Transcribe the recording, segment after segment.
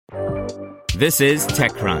This is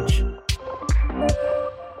TechCrunch.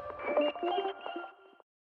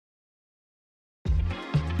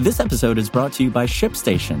 This episode is brought to you by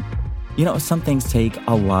ShipStation. You know, some things take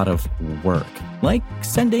a lot of work, like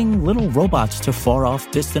sending little robots to far-off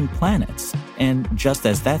distant planets. And just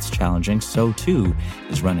as that's challenging, so too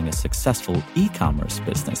is running a successful e-commerce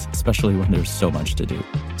business, especially when there's so much to do.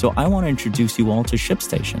 So I want to introduce you all to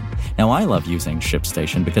ShipStation. Now, I love using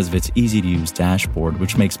ShipStation because of its easy-to-use dashboard,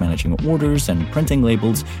 which makes managing orders and printing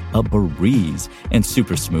labels a breeze and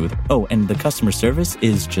super smooth. Oh, and the customer service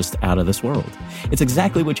is just out of this world. It's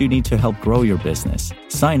exactly what you need to help grow your business.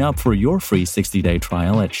 Sign up for your free 60-day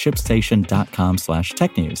trial at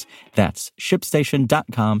shipstation.com/technews. That's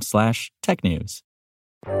shipstation.com/technews.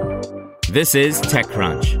 This is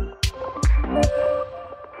TechCrunch.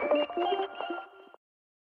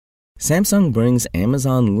 Samsung brings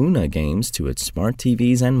Amazon Luna games to its smart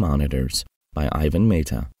TVs and monitors, by Ivan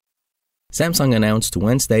Mehta. Samsung announced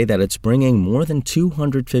Wednesday that it's bringing more than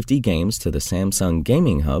 250 games to the Samsung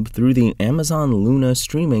Gaming Hub through the Amazon Luna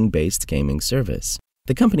streaming-based gaming service.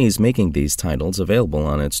 The company is making these titles available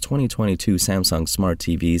on its 2022 Samsung Smart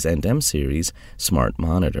TVs and M-Series smart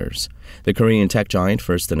monitors. The Korean tech giant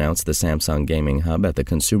first announced the Samsung Gaming Hub at the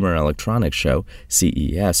Consumer Electronics Show,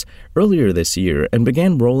 CES, earlier this year and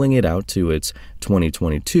began rolling it out to its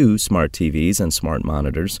 2022 smart TVs and smart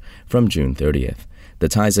monitors from June 30th. The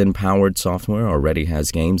Tizen-powered software already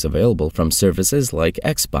has games available from services like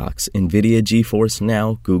Xbox, NVIDIA GeForce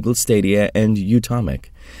Now, Google Stadia, and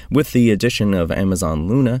Utomic. With the addition of Amazon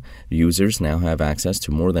Luna, users now have access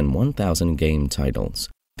to more than 1,000 game titles.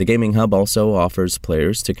 The Gaming Hub also offers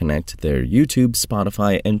players to connect their YouTube,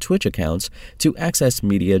 Spotify, and Twitch accounts to access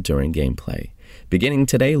media during gameplay. Beginning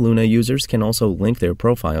today, Luna users can also link their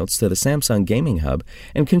profiles to the Samsung Gaming Hub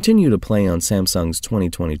and continue to play on Samsung's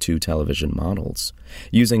 2022 television models.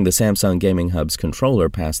 Using the Samsung Gaming Hub's controller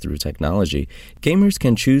pass-through technology, gamers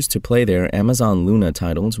can choose to play their Amazon Luna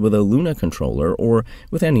titles with a Luna controller or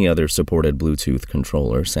with any other supported Bluetooth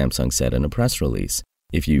controller, Samsung said in a press release.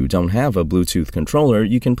 If you don't have a Bluetooth controller,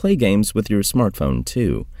 you can play games with your smartphone,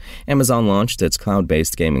 too. Amazon launched its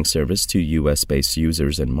cloud-based gaming service to U.S.-based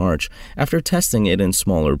users in March after testing it in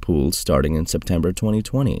smaller pools starting in September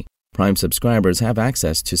 2020. Prime subscribers have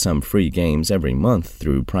access to some free games every month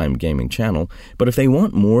through Prime Gaming Channel, but if they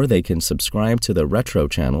want more, they can subscribe to the Retro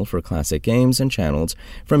Channel for classic games and channels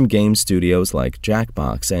from game studios like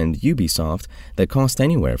Jackbox and Ubisoft that cost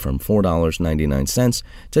anywhere from $4.99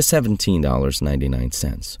 to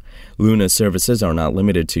 $17.99. Luna services are not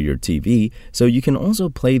limited to your TV, so you can also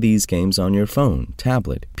play these games on your phone,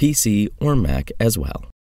 tablet, PC, or Mac as well.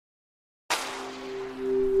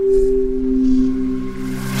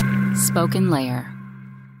 Spoken Layer.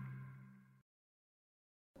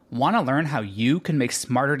 Want to learn how you can make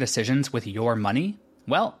smarter decisions with your money?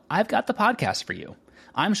 Well, I've got the podcast for you.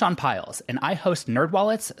 I'm Sean Piles, and I host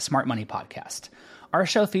NerdWallet's Smart Money Podcast. Our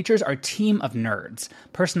show features our team of nerds,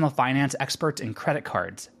 personal finance experts in credit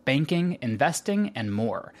cards, banking, investing, and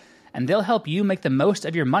more. And they'll help you make the most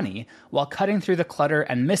of your money while cutting through the clutter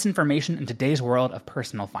and misinformation in today's world of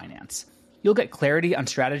personal finance. You'll get clarity on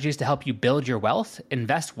strategies to help you build your wealth,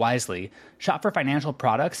 invest wisely, shop for financial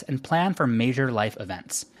products, and plan for major life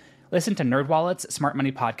events. Listen to NerdWallet's Smart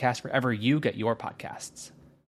Money Podcast wherever you get your podcasts.